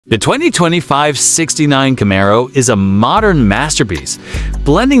The 2025 69 Camaro is a modern masterpiece,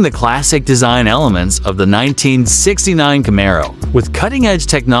 blending the classic design elements of the 1969 Camaro with cutting-edge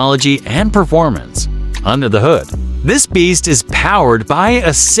technology and performance. Under the hood, this beast is powered by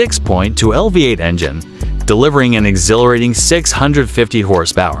a 6.2 V8 engine, delivering an exhilarating 650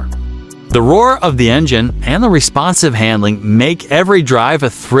 horsepower. The roar of the engine and the responsive handling make every drive a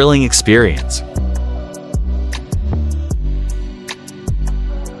thrilling experience.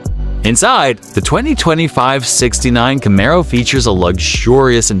 Inside, the 2025 69 Camaro features a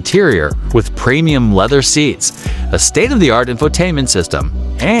luxurious interior with premium leather seats, a state-of-the-art infotainment system,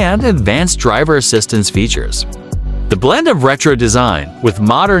 and advanced driver assistance features. The blend of retro design with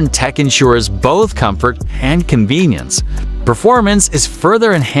modern tech ensures both comfort and convenience. Performance is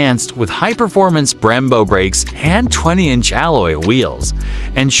further enhanced with high-performance Brembo brakes and 20-inch alloy wheels,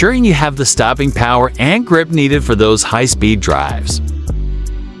 ensuring you have the stopping power and grip needed for those high-speed drives.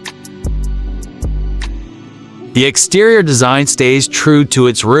 The exterior design stays true to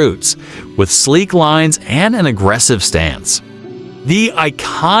its roots, with sleek lines and an aggressive stance. The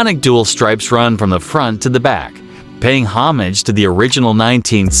iconic dual stripes run from the front to the back, paying homage to the original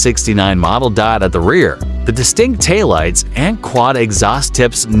 1969 model. At the rear, the distinct taillights and quad exhaust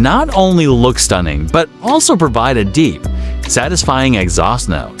tips not only look stunning, but also provide a deep, satisfying exhaust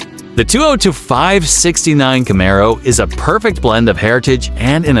note. The 2025 69 Camaro is a perfect blend of heritage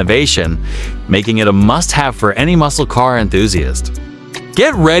and innovation, making it a must-have for any muscle car enthusiast.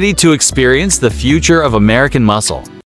 Get ready to experience the future of American muscle